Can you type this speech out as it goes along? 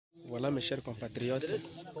Voilà mes chers compatriotes,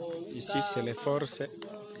 ici c'est les forces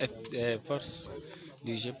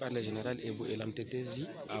dirigées par le général Ebou et l'Amtetezi.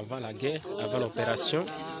 Avant la guerre, avant l'opération,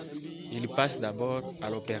 il passe d'abord à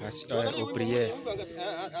l'opération, aux prières.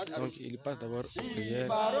 Donc il passe d'abord aux prières.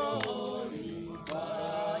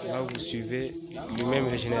 Là où vous suivez, lui-même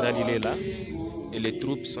le général il est là et les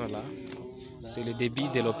troupes sont là. C'est le début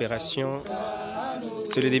de l'opération.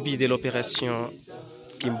 C'est le début de l'opération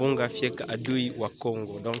Kimbonga Fieka Adui wa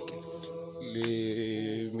Congo. Donc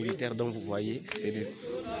les militaires dont vous voyez, c'est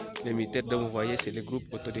les militaires dont vous voyez, c'est le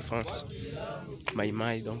groupe autodéfense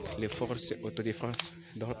Maïmaï, donc les forces autodéfense,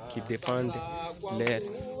 donc qui défendent leur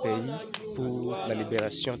pays pour la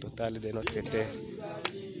libération totale de notre terre.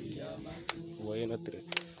 Vous voyez notre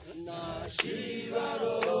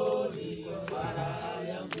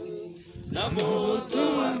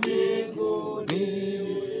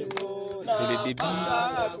c'est le début.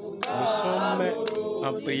 Nous sommes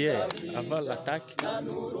en prière avant l'attaque,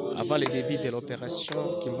 avant le début de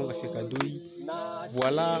l'opération Kimbonga Fekadoui.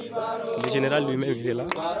 Voilà, le général lui-même il est là.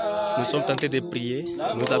 Nous sommes tentés de prier.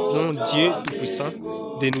 Nous appelons Dieu Tout-Puissant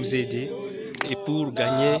de nous aider et pour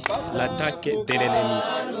gagner l'attaque de l'ennemi.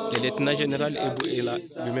 Le lieutenant général Ebou est là,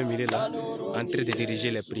 lui-même il est là, en train de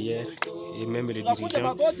diriger les prières. Et même les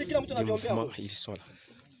dirigeants du mouvement, ils sont là.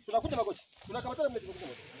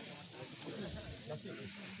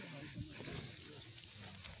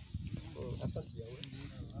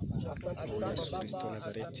 Yesu Kristo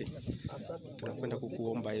Nazareti, tunakwenda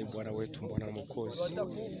kukuomba ye Bwana wetu, Bwana Mwokozi,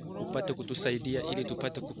 upate kutusaidia ili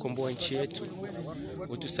tupate kukomboa nchi yetu.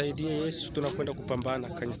 Utusaidie Yesu, tunakwenda kupambana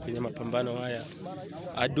kwenye mapambano haya.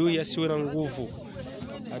 Adui asiwe na nguvu.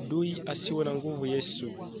 Adui asiwe na nguvu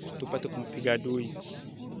Yesu, tupate kumpiga adui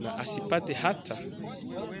na asipate hata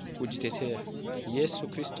kujitetea. Yesu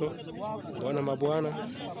Kristo, Bwana mabwana,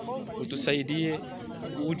 utusaidie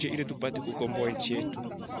uje ili tupate kukomboa nchi yetu.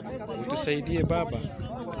 Utusaidie Baba,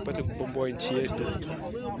 tupate kukomboa nchi yetu.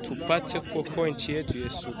 Tupate kuokoa nchi yetu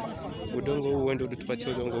Yesu. Udongo huu uende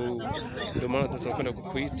utupatie udongo huu. Ndio maana tunakwenda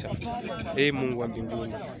kukuita. Mungu wa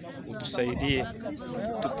mbinguni, utusaidie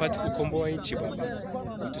tupate kukomboa nchi Baba.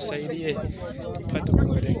 Utusaidie tupate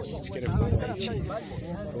kukomboa nchi.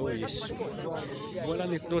 Oh Yesu. Voilà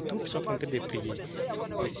les troupes sont en train de prier.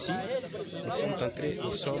 Ici,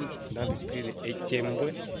 nous sommes dans l'esprit de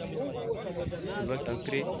Ekembwe. Nous sommes en train de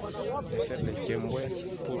faire le Ekembwe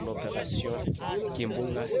pour l'opération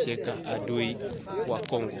Kimbonga Fieka Adui wa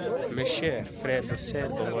Congo. Mes chers frères et sœurs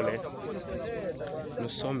congolais, nous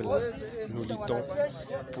sommes là, nous luttons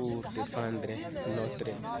pour défendre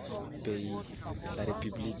notre pays, la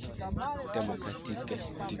République démocratique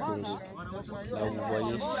du Congo. Là où vous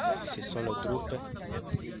voyez, ce sont nos troupes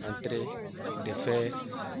en train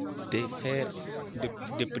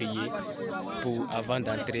de prier avant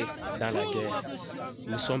d'entrer dans la guerre.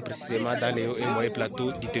 Nous sommes précisément dans les hauts et moyens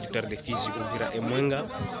plateaux du territoire de Fizi, Uvira et Mwenga.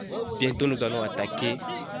 Bientôt nous allons attaquer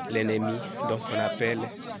l'ennemi, donc on appelle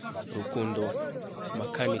Rukundo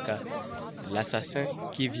Makanika, l'assassin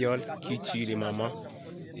qui viole, qui tue les mamans.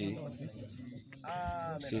 Et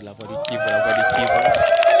c'est la voie du Kivu, la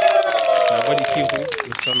voie du Kivu,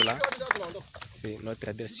 nous sommes là. C'est notre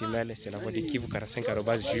adresse email, c'est la voie du Kivu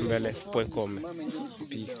 45@gmail.com.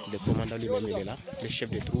 Puis le commandant lui-même il est là, le chef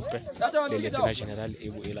de troupes, le lieutenant général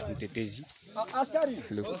Ebou et l'Amtetezi.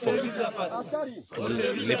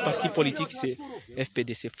 Les partis politiques c'est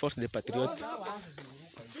FPDC, Force des Patriotes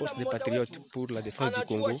pour la défense du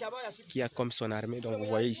Congo, qui a comme son armée, donc vous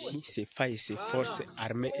voyez ici, c'est FAI et c'est Forces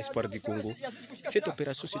Armées Espoir du Congo. Cette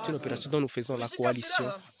opération, c'est une opération dont nous faisons la coalition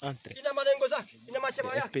entre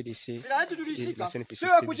le FPDC et la CNPC.